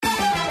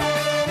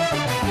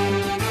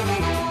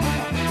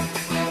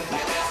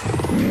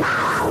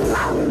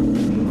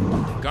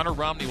Gunnar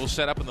Romney will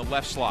set up in the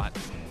left slot.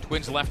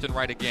 Twins left and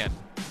right again.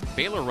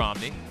 Baylor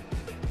Romney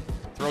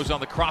throws on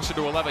the crosser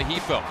to Aleva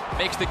Hifo.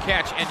 Makes the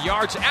catch, and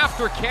yards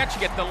after catch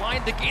get the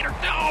line to Gator.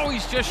 No,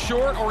 he's just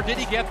short, or did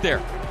he get there?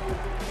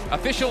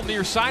 Official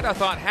near side, I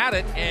thought, had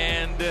it,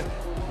 and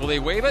will they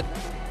waive it?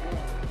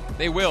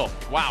 They will.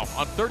 Wow,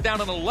 on 3rd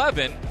down and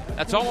 11,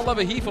 that's all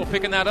Aleva Hifo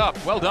picking that up.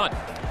 Well done.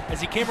 As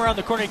he came around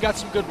the corner, he got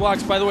some good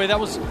blocks. By the way, that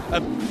was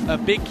a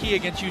big key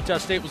against Utah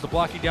State, was the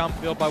blocking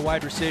downfield by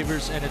wide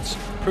receivers, and it's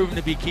proven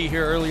to be key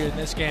here earlier in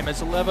this game.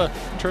 As Aleva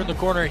turned the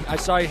corner, I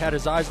saw he had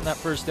his eyes on that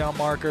first down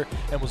marker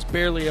and was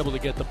barely able to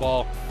get the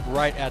ball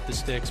right at the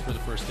sticks for the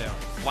first down.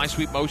 Fly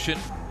sweep motion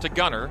to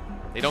Gunnar.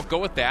 They don't go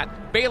with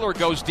that. Baylor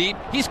goes deep.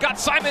 He's got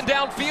Simon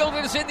downfield.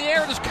 It is in the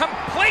air. It is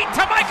complete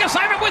to Micah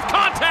Simon with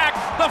contact.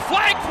 The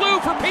flag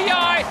flew for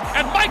PI,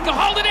 and Micah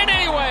hauled it in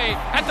anyway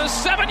at the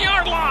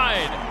 7-yard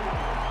line.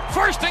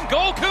 1st and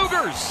goal,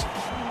 Cougars.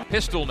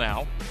 Pistol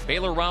now.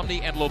 Baylor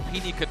Romney and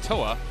Lopini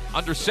Katoa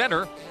under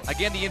center.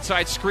 Again, the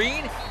inside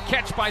screen.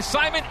 Catch by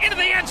Simon into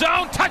the end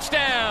zone.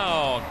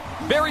 Touchdown.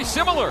 Very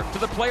similar to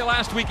the play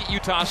last week at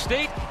Utah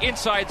State.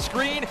 Inside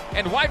screen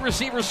and wide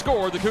receiver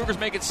score. The Cougars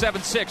make it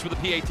 7-6 with a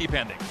PAT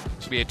pending.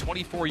 This will be a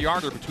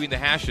 24-yarder between the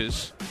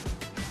hashes.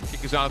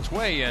 Kick is on its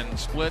way and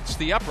splits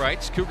the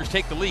uprights. Cougars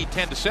take the lead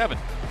 10-7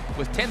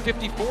 with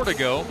 10:54 to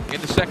go in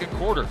the second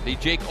quarter. The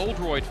Jake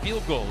Oldroyd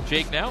field goal.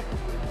 Jake now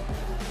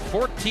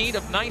 14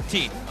 of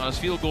 19 on his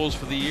field goals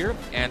for the year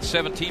and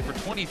 17 for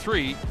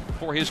 23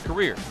 for his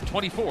career.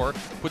 24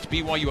 puts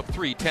BYU up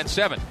 3,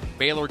 10-7.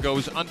 Baylor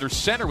goes under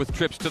center with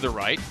trips to the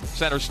right.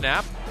 Center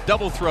snap,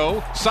 double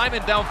throw.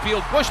 Simon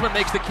downfield. Bushman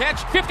makes the catch.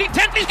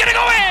 15-10. He's going to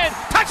go in.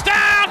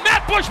 Touchdown,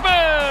 Matt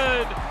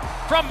Bushman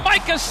from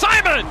Micah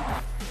Simon.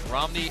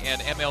 Romney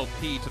and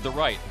MLP to the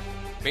right.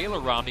 Baylor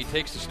Romney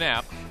takes the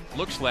snap,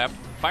 looks left,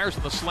 fires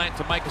on the slant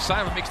to Micah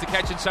Simon, makes the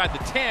catch inside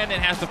the 10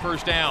 and has the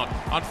first down.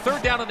 On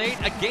 3rd down and 8,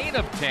 a gain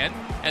of 10,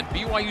 and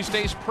BYU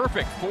stays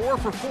perfect, 4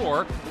 for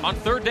 4 on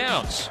 3rd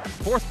downs.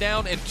 4th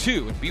down and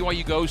 2, and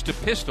BYU goes to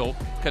pistol.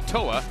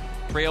 Katoa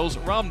trails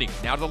Romney.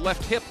 Now to the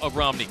left hip of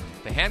Romney.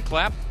 The hand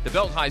clap, the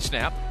belt high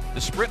snap,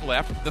 the sprint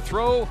left, the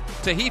throw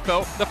to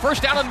Hifo, the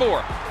first down and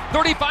more.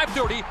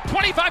 35-30,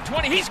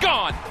 25-20, he's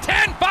gone.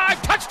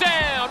 10-5,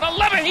 touchdown,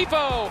 Aleva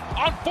Hifo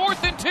on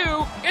 4th and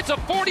 2. It's a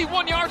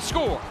 41-yard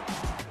score.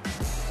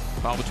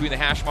 Ball between the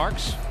hash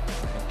marks,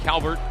 and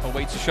Calvert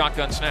awaits a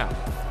shotgun snap.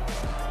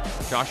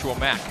 Joshua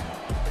Mack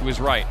to his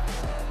right.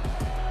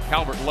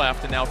 Calvert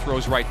left and now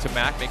throws right to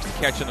Mack, makes the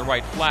catch in the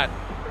right flat,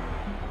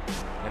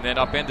 and then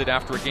upended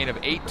after a gain of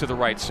 8 to the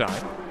right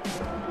side.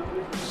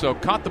 So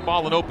caught the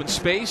ball in open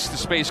space. The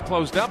space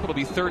closed up. It'll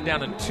be 3rd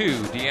down and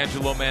 2.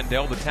 D'Angelo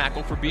Mandel, the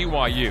tackle for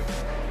BYU.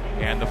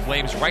 And the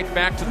Flames right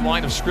back to the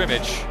line of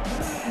scrimmage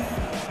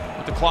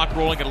with the clock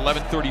rolling at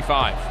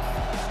 11:35.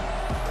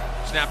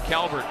 Snap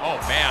Calvert. Oh,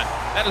 man.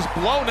 That is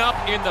blown up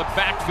in the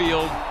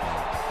backfield.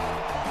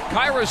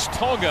 Kairos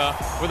Tonga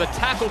with a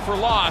tackle for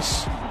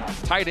loss.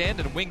 Tight end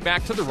and wing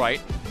back to the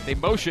right. They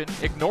motion.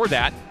 Ignore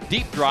that.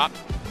 Deep drop.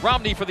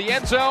 Romney for the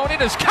end zone.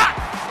 It is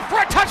caught for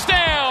a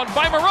touchdown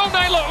by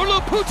Moroni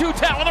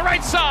Ulupututel on the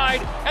right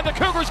side. And the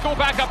Cougars go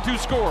back up 2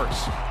 scores.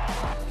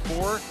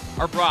 4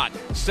 are brought.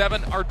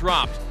 7 are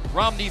dropped.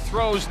 Romney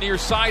throws near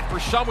side for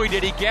Shumway.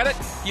 Did he get it?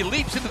 He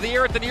leaps into the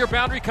air at the near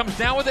boundary, comes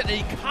down with it, and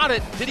he caught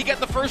it. Did he get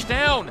the first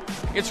down?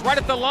 It's right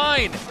at the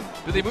line.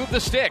 Do they move the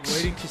sticks?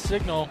 Waiting to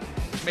signal.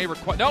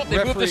 No,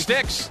 they move the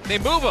sticks. They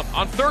move them.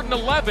 On 3rd and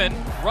 11,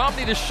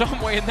 Romney to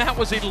Shumway, and that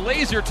was a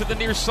laser to the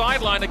near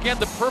sideline. Again,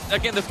 the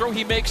throw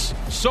he makes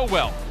so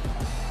well.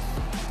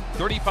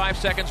 35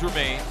 seconds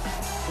remain.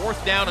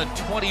 4th down and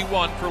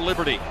 21 for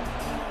Liberty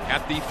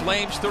at the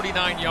Flames'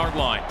 39-yard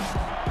line.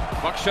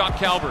 Buckshot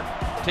Calvert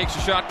takes a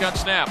shotgun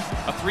snap.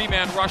 A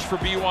 3-man rush for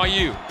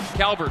BYU.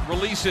 Calvert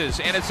releases,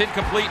 and it's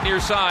incomplete near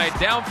side.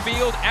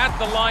 Downfield at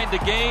the line to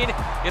gain.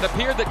 It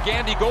appeared that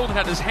Gandy Golden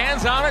had his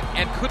hands on it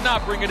and could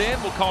not bring it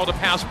in. We'll call it a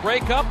pass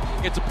breakup.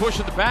 It's a push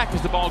in the back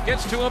as the ball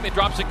gets to him. It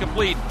drops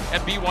incomplete,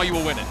 and BYU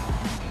will win it.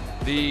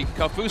 The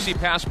Kaufusi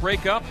pass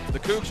breakup. The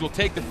Cougs will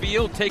take the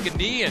field, take a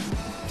knee, and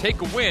take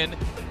a win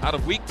out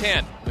of Week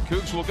 10. The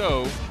Cougs will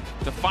go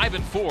to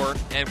 5-4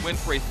 and win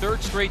for a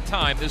 3rd straight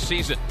time this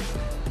season.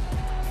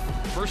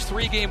 First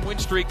 3-game win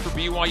streak for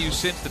BYU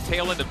since the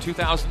tail end of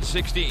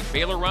 2016.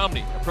 Baylor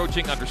Romney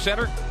approaching under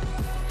center.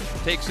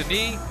 Takes a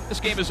knee. This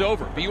game is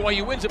over.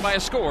 BYU wins it by a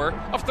score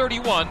of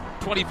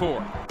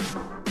 31-24.